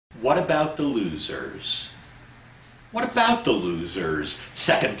What about the losers? What about the losers?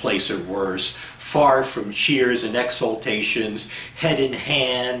 Second place or worse, far from cheers and exultations, head in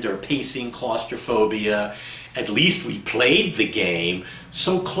hand or pacing claustrophobia. At least we played the game,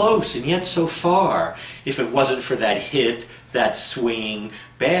 so close and yet so far. If it wasn't for that hit, that swing,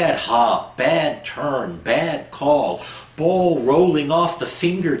 bad hop, bad turn, bad call, ball rolling off the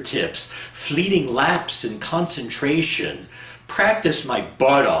fingertips, fleeting lapse in concentration. Practiced my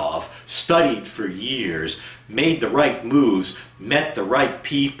butt off, studied for years, made the right moves, met the right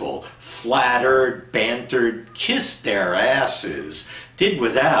people, flattered, bantered, kissed their asses, did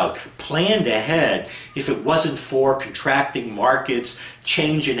without, planned ahead. If it wasn't for contracting markets,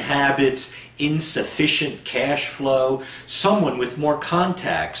 change in habits, insufficient cash flow, someone with more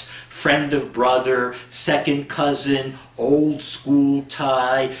contacts, friend of brother, second cousin, old school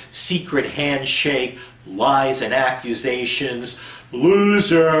tie, secret handshake, lies and accusations,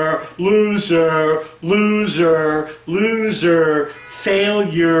 loser, loser, loser, loser,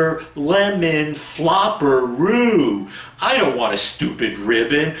 failure, lemon, flopper-roo. I don't want a stupid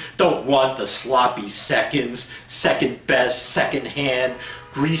ribbon, don't want the sloppy seconds, second best, second hand,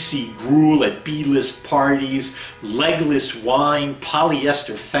 greasy gruel at B-list parties, legless wine,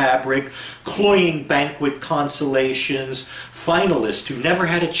 polyester fabric, cloying banquet consolations, finalists who never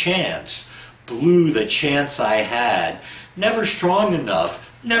had a chance, blew the chance I had, never strong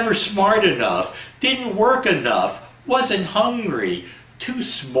enough, never smart enough, didn't work enough, wasn't hungry, too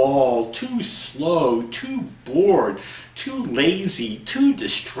small, too slow, too bored, too lazy, too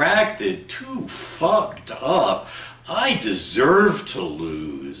distracted, too fucked up. I deserve to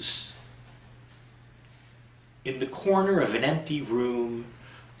lose. In the corner of an empty room,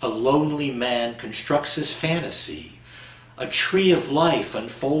 a lonely man constructs his fantasy, a tree of life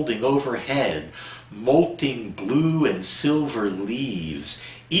unfolding overhead, molting blue and silver leaves,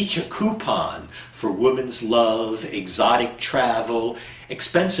 each a coupon for woman's love, exotic travel,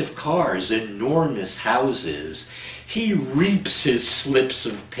 expensive cars, enormous houses. He reaps his slips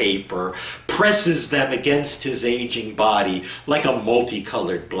of paper, presses them against his aging body like a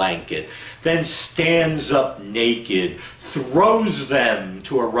multicolored blanket, then stands up naked, throws them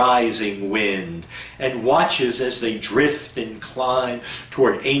to a rising wind, and watches as they drift and climb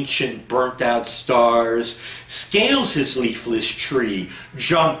toward ancient burnt-out stars, scales his leafless tree,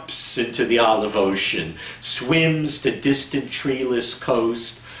 jumps into the olive ocean, swims to distant treeless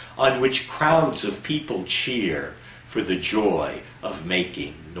coast on which crowds of people cheer for the joy of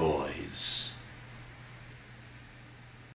making noise.